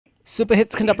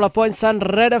Superhits kena pelapoin San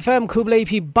Red FM kublai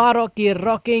pi barok ki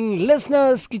rocking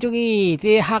listeners ki jungi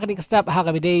te hak ni step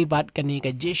hak abidei bat kani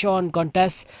ka Jishon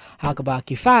contest hak ba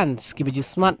ki fans ki baju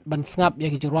smart ban sngap ya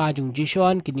ki jingwa jung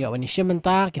Jishon ki niyo wani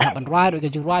shimenta ki hak ban ride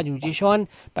ki jingwa jung Jishon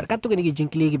bat katu kani ki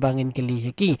jingkli ki bangin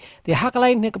kili ki te hak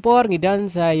lain ne kapor ngidan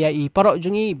saya i parok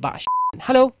jungi ba.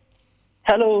 Hello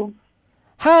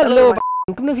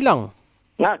kumno hilang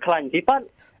nga klan tipat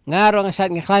ngaro ngasat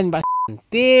ngaklan ba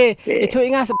te itu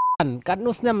ingas kan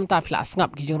nus nam ta pla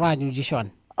ngap ki jingwa jung Jishon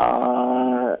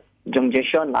jong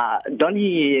Jishon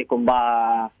doni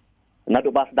kumba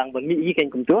nadu bas dang ben mi ken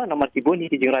kumtu nomor tibun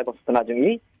hi jirai bos tana jong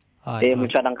ni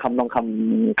mucha dang kham long kham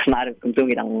khnar kumtu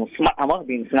ngi dang smart ama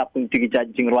bin ngap kum tigi ja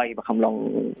jingrai ba kham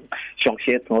long shong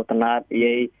shet no tana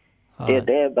ye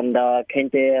de banda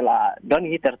kente la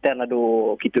doni hi ter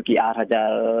nadu kitu ki ar haja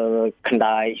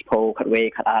khandai pho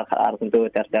khatwe khatar kumtu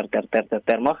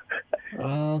ter ma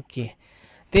okay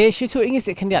te shutu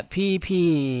ingis ikandiat pi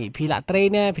la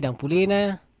tre na pi dang puli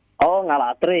na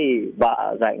ngala tre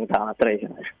ba zai ngta tre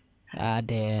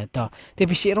ade to te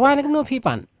pi shirwa na kno pi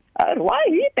pan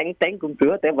rwai teng kum tu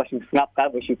te ba ngap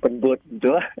ka ba shi penbut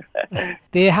tu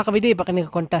te hak bidi pa kani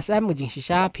kontas am jing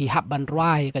shisha pi hab ban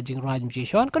rwai ka jing rwai jing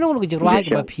shon kano jing rwai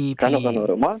ka pi kano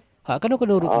ru ma kano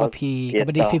ru ka pi ka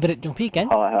bidi favorite jong pi kan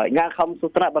nga kham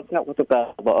sutra ban ngap ku tu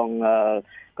ka bong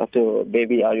ka tu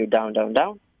baby are you down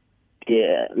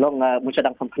dia long mucha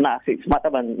dang kena si semata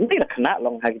ban ni la kena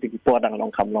long hagi ti po dang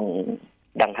long kam long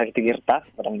dang hagi ti irta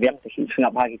dang biang ti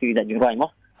ngap hagi ti da jingrai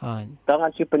mo tangan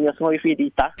si penyas ngoi fi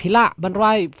di ta pila ban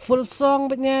rai full song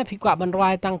benya pi kwa ban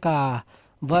rai tang ka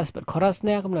verse but chorus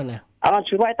ne kam na awan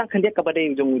churai tang khandiat ka bade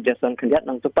jong jason khandiat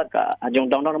nang tupat ka jong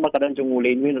dong dong ma ka dan jong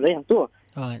le min re yang tu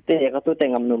te ka tu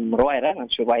tengam num roi ra nang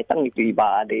churai tang ni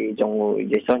ba de jong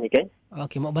jason ni ke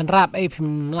okay mo ban rap ai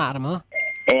phim la ma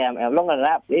em long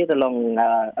rap đi từ long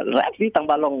rap đi tăng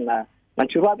ba long mình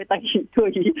chưa qua biết tăng gì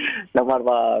thôi là mà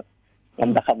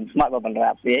mình đã không smart bằng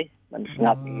rap đi mình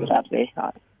ngap rap đi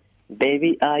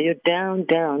baby are you down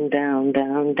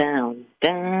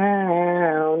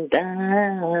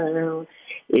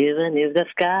even if the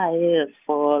sky is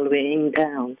falling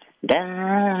down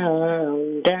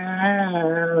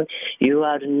you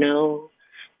ought to know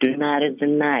tonight is the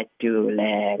night to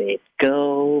let it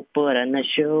go. Put on a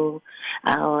show.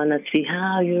 I wanna see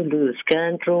how you lose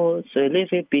control. So leave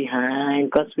it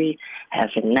behind, 'cause we have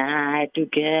a night to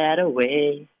get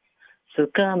away. So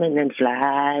come in and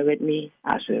fly with me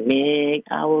as we make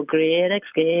our great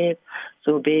escape.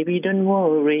 So baby, don't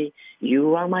worry,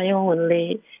 you are my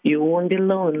only. You won't be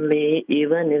lonely,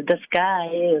 even if the sky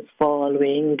is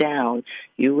falling down.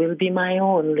 You will be my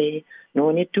only. No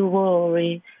need to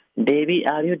worry. Baby,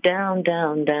 are you down?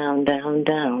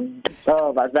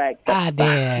 So, Boi Zack.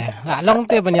 Ade, long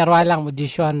te banyarwai lang mo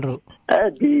Jishon ru.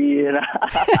 Di na.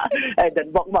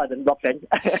 Dan bok kan.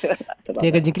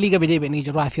 Te ka jingkli ka bide ni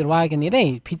jura firwai kan ni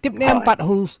dai. Pitip ne empat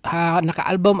house naka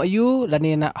album ayu la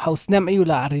ni na house name ayu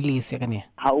la release kan ni.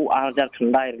 How are that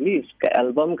release ke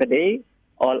album ke dai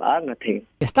all are nothing.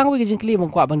 Estang wi jingkli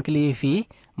mo kwa ban kli fi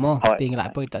mo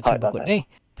tingla po ta sebut dai.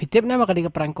 Pitip na maka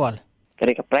ka prank call.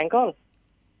 Kali ka prank call.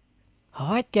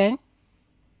 Hot kan?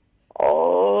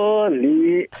 Oh,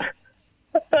 li.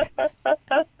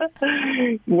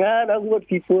 Nga nak buat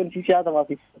phone si siapa sama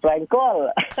prank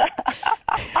call.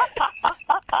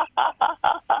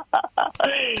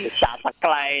 Siapa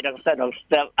klay dong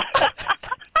step.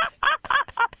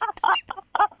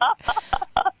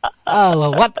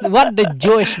 Oh, what the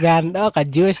Jewish man? Oh, ka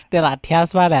Jewish telah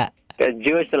tias mana? Ka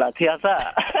Jewish telah tiasa.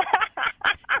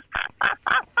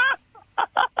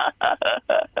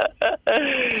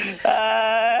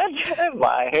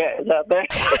 My head up there.